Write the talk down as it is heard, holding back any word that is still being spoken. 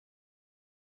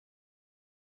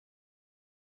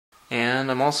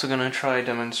And I'm also going to try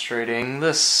demonstrating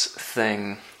this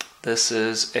thing. This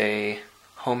is a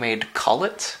homemade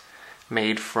collet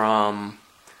made from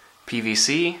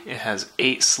PVC. It has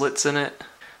 8 slits in it.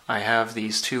 I have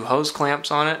these 2 hose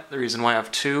clamps on it. The reason why I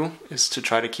have 2 is to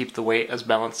try to keep the weight as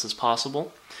balanced as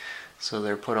possible. So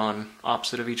they're put on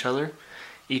opposite of each other.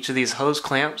 Each of these hose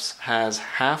clamps has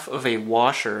half of a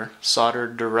washer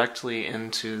soldered directly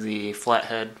into the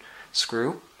flathead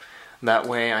screw. That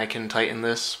way I can tighten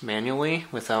this manually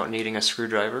without needing a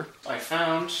screwdriver. I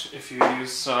found if you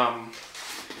use some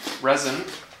resin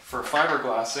for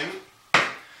fiberglassing,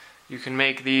 you can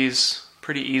make these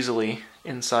pretty easily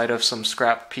inside of some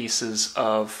scrap pieces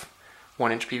of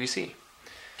 1-inch PVC.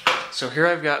 So here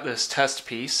I've got this test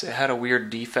piece. It had a weird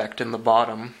defect in the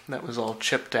bottom that was all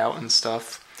chipped out and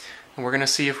stuff. And we're going to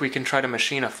see if we can try to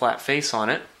machine a flat face on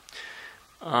it.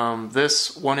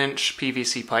 This 1-inch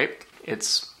PVC pipe,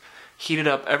 it's heated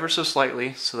up ever so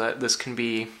slightly so that this can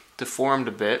be deformed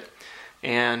a bit.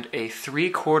 And a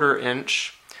 3/4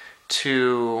 inch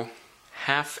to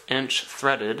 1/2 inch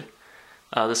threaded,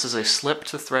 this is a slip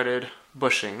to threaded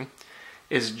bushing,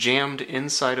 is jammed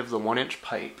inside of the 1-inch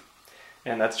pipe.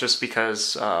 And that's just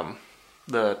because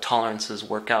the tolerances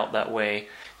work out that way.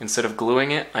 Instead of gluing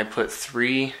it, I put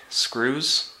 3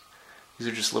 screws. These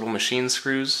are just little machine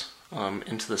screws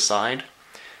into the side.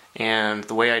 And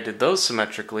the way I did those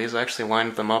symmetrically is I actually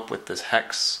lined them up with this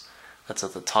hex that's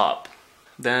at the top.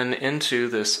 Then into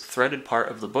this threaded part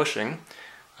of the bushing,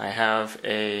 I have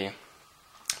a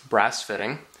brass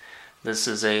fitting. This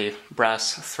is a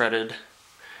brass threaded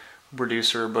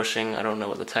reducer bushing. I don't know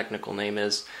what the technical name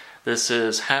is. This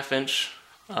is 1/2 inch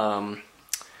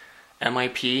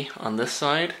MIP on this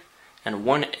side and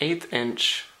 1/8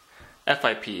 inch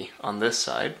FIP on this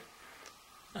side.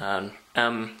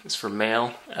 M is for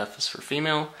male, F is for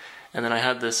female, and then I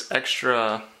had this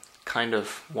extra kind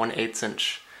of 1/8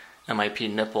 inch MIP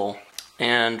nipple.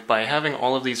 And by having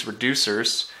all of these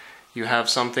reducers, you have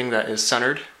something that is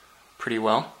centered pretty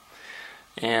well,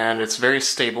 and it's very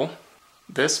stable.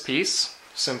 This piece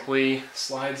simply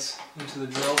slides into the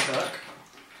drill chuck,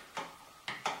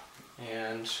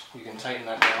 and you can tighten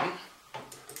that down.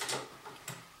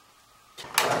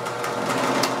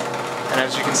 And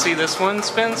as you can see, this one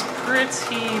spins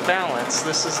pretty balanced.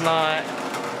 This is not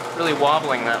really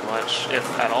wobbling that much, if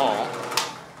at all.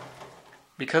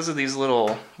 Because of these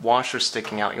little washers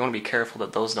sticking out, you want to be careful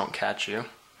that those don't catch you.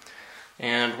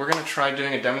 And we're going to try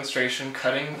doing a demonstration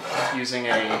cutting using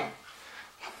a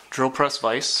drill press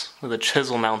vise with a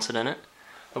chisel mounted in it.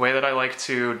 The way that I like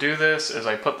to do this is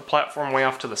I put the platform way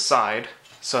off to the side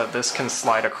so that this can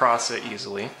slide across it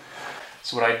easily.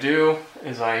 So what I do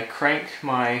is I crank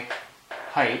my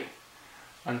height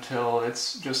until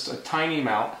it's just a tiny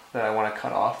amount that I want to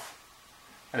cut off,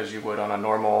 as you would on a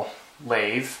normal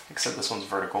lathe, except this one's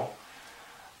vertical.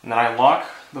 And then I lock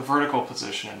the vertical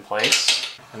position in place.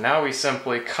 And now we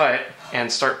simply cut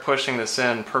and start pushing this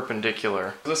in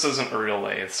perpendicular. This isn't a real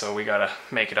lathe, so we gotta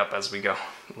make it up as we go.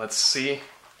 Let's see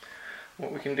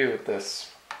what we can do with this.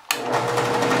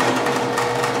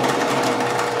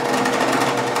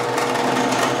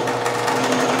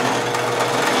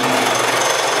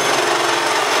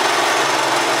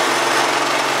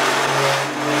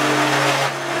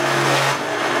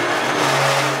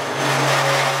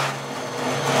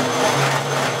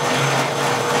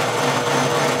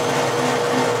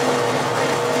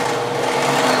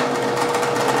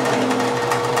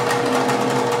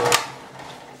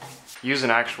 Use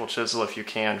an actual chisel if you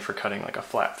can for cutting like a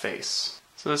flat face.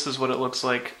 So this is what it looks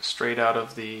like straight out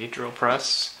of the drill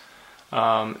press.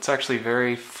 It's actually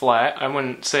very flat. I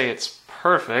wouldn't say it's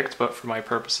perfect, but for my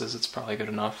purposes it's probably good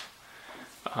enough.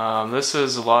 This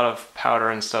is a lot of powder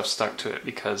and stuff stuck to it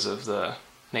because of the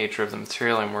nature of the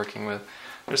material I'm working with.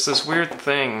 There's this weird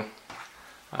thing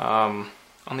on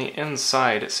the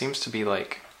inside. It seems to be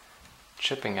like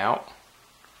chipping out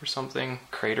or something,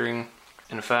 cratering.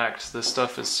 In fact, this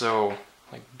stuff is so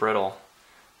like brittle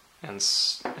and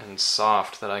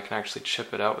soft that I can actually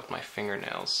chip it out with my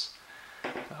fingernails.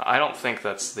 I don't think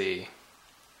that's the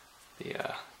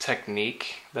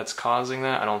technique that's causing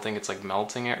that. I don't think it's like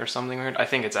melting it or something weird. I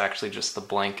think it's actually just the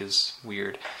blank is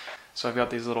weird. So I've got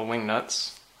these little wing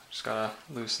nuts. Just gotta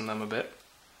loosen them a bit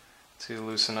to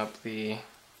loosen up the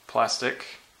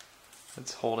plastic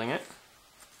that's holding it.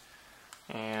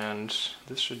 And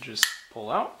this should just pull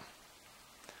out.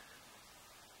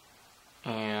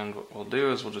 And what we'll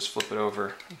do is we'll just flip it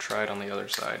over and try it on the other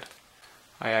side.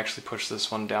 I actually push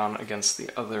this one down against the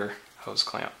other hose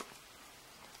clamp.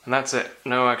 And that's it.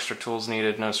 No extra tools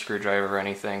needed, no screwdriver or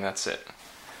anything, that's it.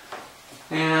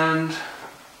 And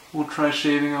we'll try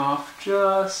shaving off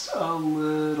just a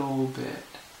little bit.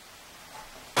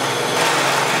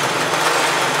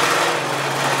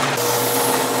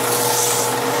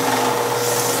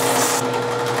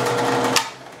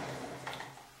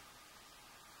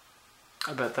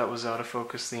 I bet that was out of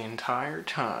focus the entire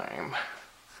time.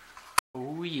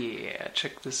 Oh yeah,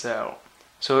 check this out.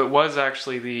 So it was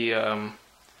actually the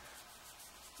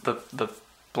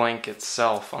blank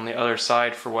itself. On the other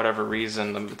side, for whatever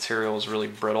reason, the material is really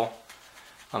brittle.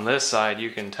 On this side, you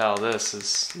can tell this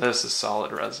is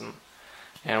solid resin.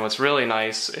 And what's really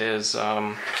nice is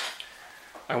I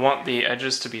want the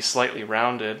edges to be slightly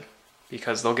rounded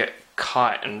because they'll get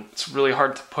caught, and it's really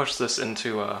hard to push this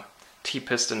into a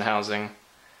T-piston housing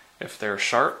if they're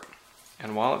sharp.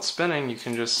 And while it's spinning, you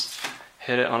can just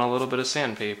hit it on a little bit of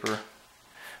sandpaper.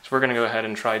 So we're going to go ahead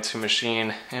and try to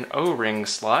machine an O-ring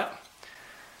slot.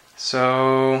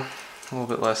 So a little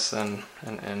bit less than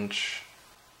an inch.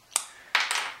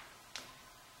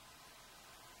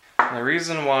 And the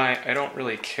reason why I don't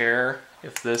really care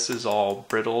if this is all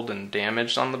brittled and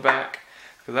damaged on the back,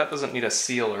 because that doesn't need a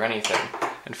seal or anything.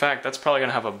 In fact, that's probably going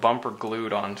to have a bumper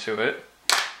glued onto it.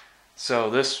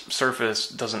 So this surface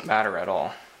doesn't matter at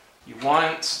all. You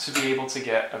want to be able to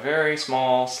get a very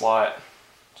small slot,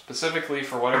 specifically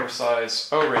for whatever size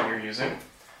O-ring you're using.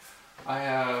 I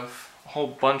have a whole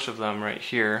bunch of them right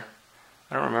here.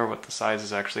 I don't remember what the size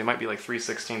is actually. It might be like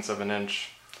 3/16 of an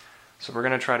inch. So we're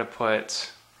going to try to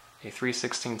put a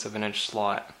 3/16 of an inch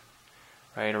slot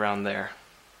right around there.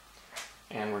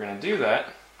 And we're going to do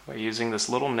that by using this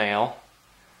little nail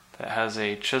that has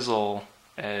a chisel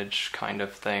edge kind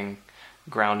of thing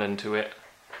ground into it,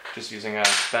 just using a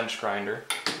bench grinder.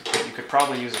 You could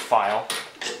probably use a file.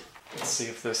 Let's see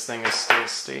if this thing is still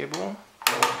stable.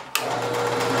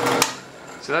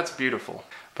 So that's beautiful,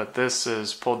 but this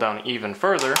is pulled down even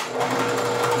further.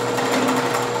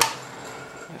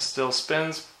 It still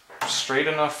spins straight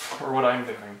enough for what I'm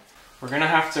doing. We're gonna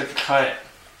have to cut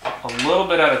a little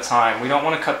bit at a time. We don't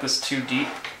want to cut this too deep,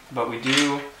 but we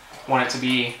do want it to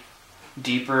be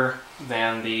deeper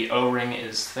than the O-ring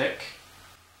is thick.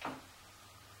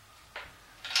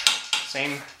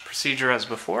 Same procedure as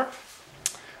before.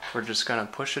 We're just gonna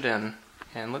push it in,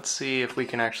 and let's see if we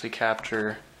can actually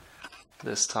capture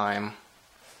this time.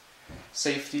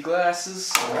 Safety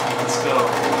glasses, let's go.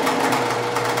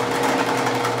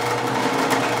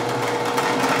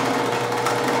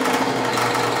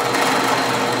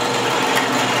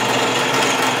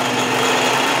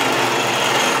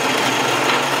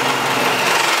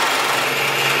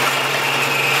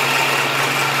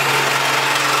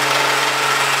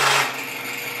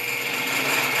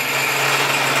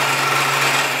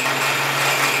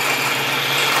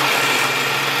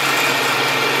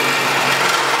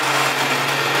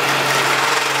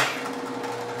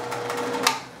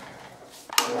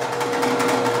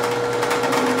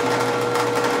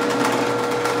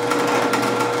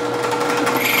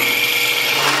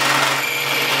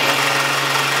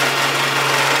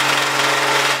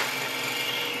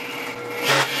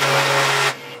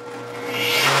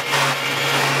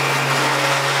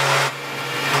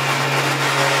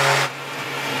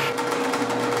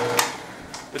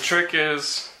 Trick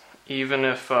is, even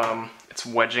if it's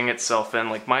wedging itself in,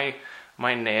 like my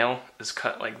nail is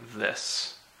cut like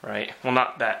this, right? Well,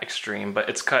 not that extreme, but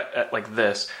it's cut at like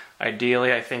this.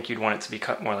 Ideally, I think you'd want it to be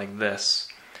cut more like this.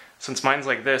 Since mine's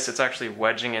like this, it's actually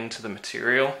wedging into the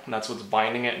material, and that's what's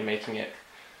binding it and making it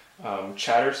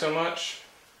chatter so much.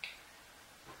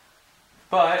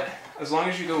 But as long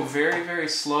as you go very, very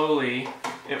slowly,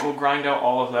 it will grind out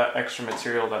all of that extra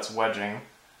material that's wedging,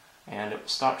 and it will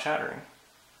stop chattering.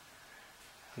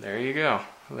 There you go.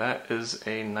 That is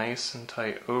a nice and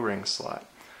tight O-ring slot.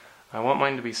 I want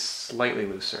mine to be slightly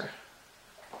looser,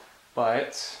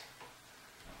 but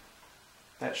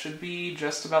that should be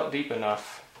just about deep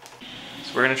enough.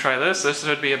 So we're going to try this. This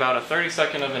should be about a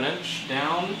 32nd of an inch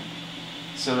down,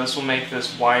 so this will make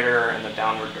this wider in the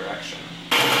downward direction.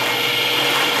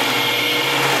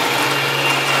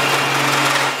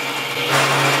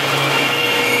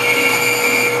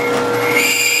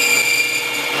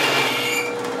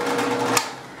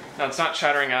 Now it's not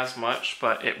chattering as much,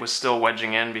 but it was still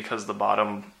wedging in because the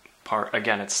bottom part,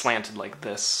 again, it's slanted like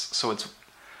this, so it's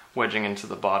wedging into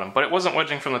the bottom. But it wasn't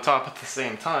wedging from the top at the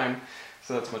same time,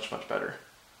 so that's much, much better.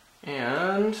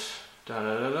 And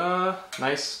da-da-da-da,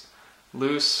 nice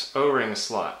loose O-ring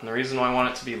slot. And the reason why I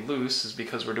want it to be loose is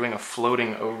because we're doing a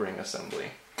floating O-ring assembly.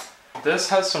 This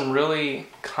has some really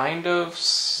kind of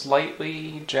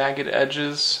slightly jagged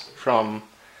edges from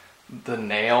the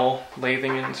nail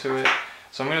lathing into it.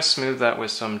 So I'm going to smooth that with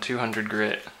some 200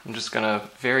 grit. I'm just going to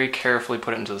very carefully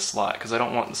put it into the slot because I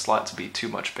don't want the slot to be too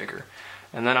much bigger.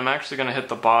 And then I'm actually going to hit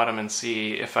the bottom and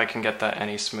see if I can get that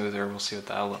any smoother. We'll see what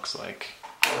that looks like.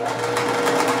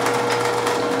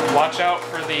 Watch out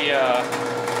for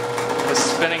the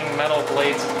spinning metal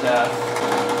blades of death.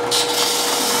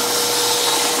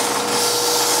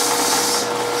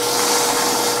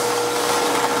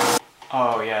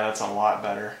 Oh yeah, that's a lot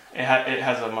better. It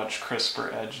has a much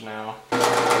crisper edge now.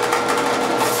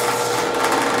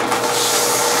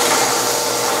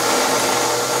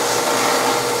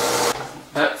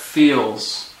 That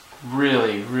feels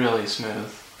really, really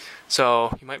smooth.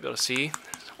 So you might be able to see,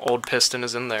 old piston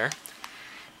is in there.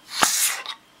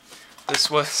 This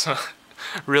was a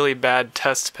really bad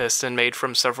test piston made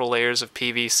from several layers of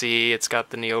PVC. It's got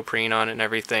the neoprene on it and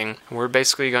everything. We're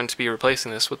basically going to be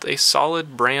replacing this with a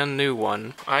solid brand new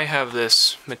one. I have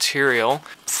this material,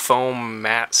 foam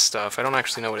mat stuff. I don't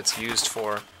actually know what it's used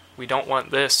for. We don't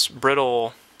want this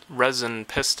brittle resin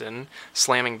piston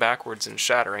slamming backwards and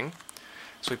shattering.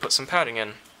 So we put some padding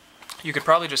in. You could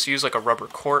probably just use like a rubber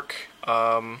cork.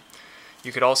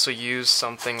 You could also use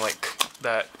something like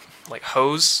that, like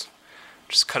hose.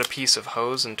 Just cut a piece of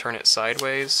hose and turn it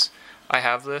sideways. I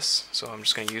have this, so I'm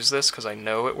just going to use this because I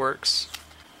know it works.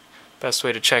 Best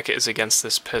way to check it is against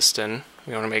this piston.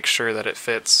 We want to make sure that it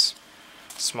fits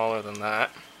smaller than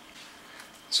that.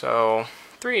 So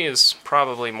 3 is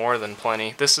probably more than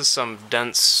plenty. This is some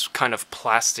dense kind of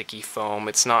plasticky foam.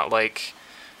 It's not like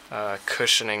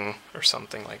cushioning or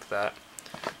something like that.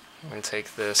 I'm going to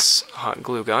take this hot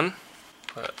glue gun,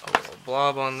 put a little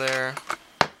blob on there.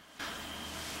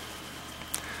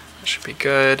 That should be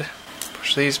good.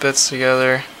 Push these bits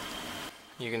together.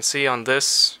 You can see on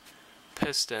this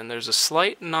piston there's a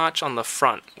slight notch on the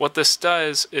front. What this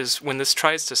does is when this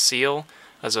tries to seal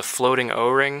as a floating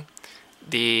O-ring,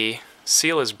 the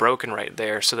seal is broken right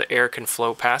there so the air can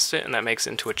flow past it, and that makes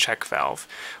it into a check valve.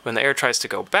 When the air tries to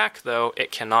go back though,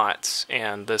 it cannot,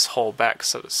 and this whole back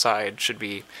side should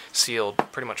be sealed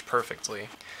pretty much perfectly.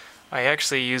 I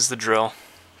actually used the drill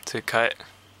to cut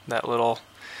that little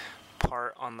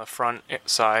part on the front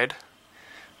side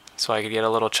so I could get a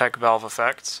little check valve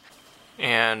effect,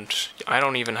 and I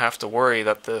don't even have to worry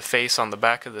that the face on the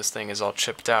back of this thing is all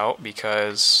chipped out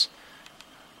because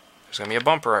there's gonna be a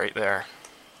bumper right there,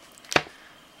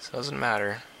 so it doesn't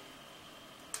matter.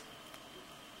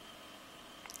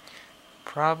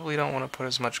 Probably don't want to put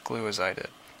as much glue as I did.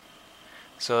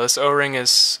 So this O-ring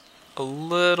is a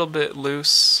little bit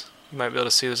loose. You might be able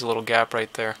to see there's a little gap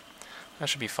right there. That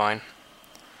should be fine.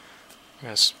 I'm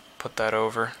going to put that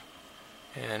over,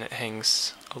 and it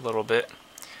hangs a little bit.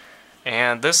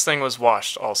 And this thing was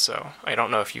washed also. I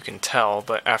don't know if you can tell,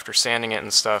 but after sanding it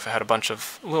and stuff, it had a bunch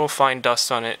of little fine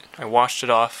dust on it. I washed it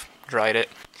off, dried it.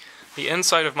 The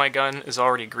inside of my gun is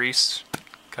already greased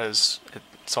because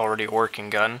it's already a working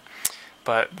gun,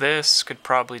 but this could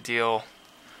probably deal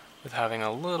with having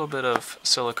a little bit of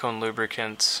silicone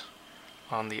lubricant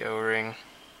on the O-ring.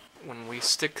 When we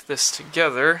stick this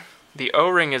together, the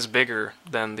O-ring is bigger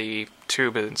than the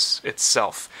tube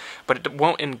itself, but it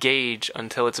won't engage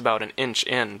until it's about 1 inch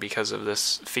in because of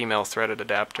this female threaded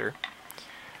adapter.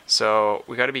 So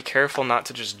we got to be careful not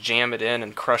to just jam it in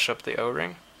and crush up the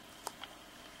O-ring.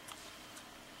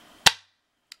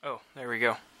 Oh, there we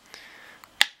go.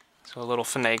 So a little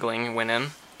finagling went in.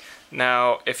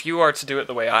 Now, if you are to do it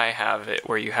the way I have it,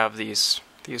 where you have these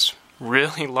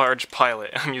really large pilot,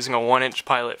 I'm using a 1-inch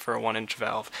pilot for a 1-inch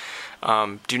valve,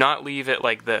 do not leave it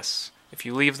like this. If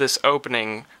you leave this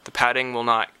opening, the padding will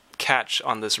not catch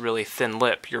on this really thin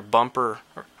lip. Your bumper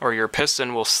or your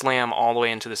piston will slam all the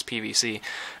way into this PVC, and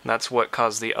that's what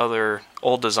caused the other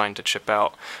old design to chip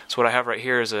out. So what I have right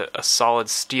here is a solid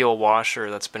steel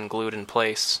washer that's been glued in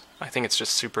place. I think it's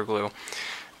just super glue,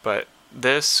 but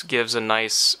this gives a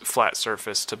nice flat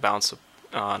surface to bounce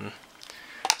on.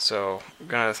 So I'm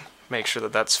gonna make sure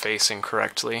that that's facing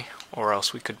correctly, or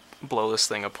else we could blow this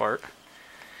thing apart.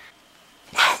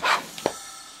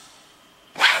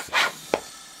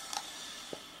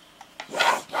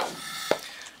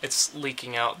 It's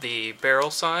leaking out the barrel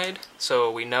side,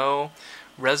 so we know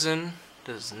resin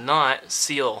does not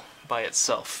seal by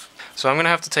itself. So I'm going to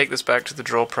have to take this back to the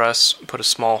drill press, put a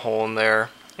small hole in there,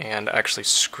 and actually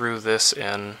screw this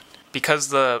in. Because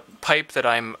the pipe that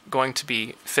I'm going to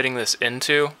be fitting this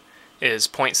into is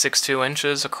 0.62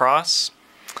 inches across,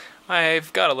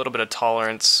 I've got a little bit of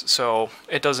tolerance, so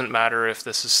it doesn't matter if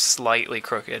this is slightly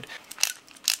crooked.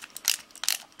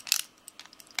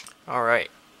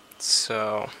 Alright,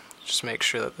 so just make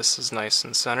sure that this is nice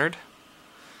and centered.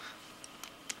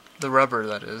 The rubber,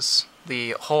 that is.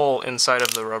 The hole inside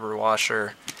of the rubber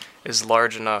washer is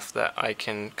large enough that I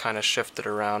can kind of shift it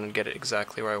around and get it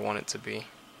exactly where I want it to be.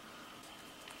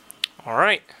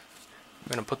 Alright,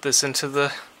 I'm going to put this into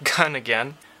the gun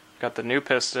again. Got the new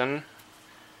piston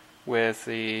with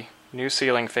the new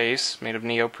sealing face made of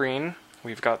neoprene.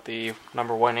 We've got the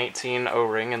number 118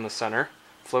 O-ring in the center,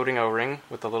 floating O-ring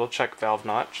with a little check valve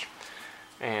notch.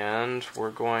 And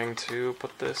we're going to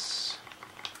put this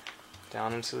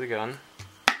down into the gun.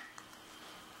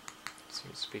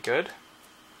 Seems to be good.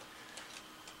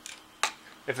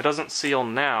 If it doesn't seal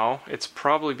now, it's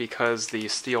probably because the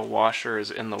steel washer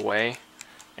is in the way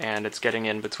and it's getting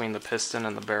in between the piston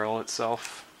and the barrel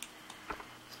itself,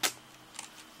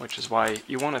 which is why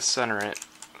you want to center it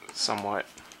somewhat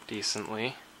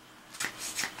decently.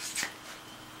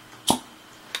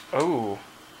 Oh,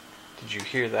 did you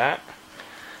hear that?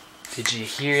 Did you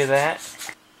hear that?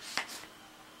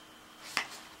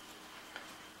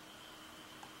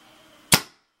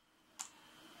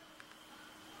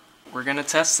 We're gonna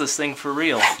test this thing for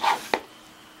real.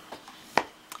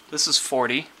 This is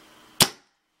 40.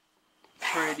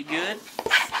 Pretty good.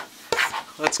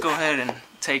 Let's go ahead and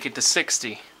take it to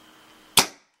 60.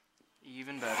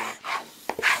 Even better.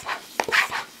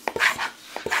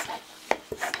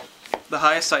 The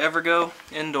highest I ever go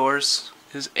indoors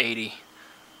is 80.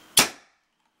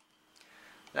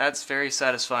 That's very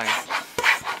satisfying.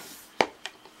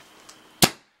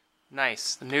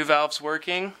 Nice. The new valve's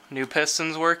working, new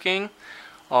piston's working,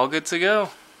 all good to go.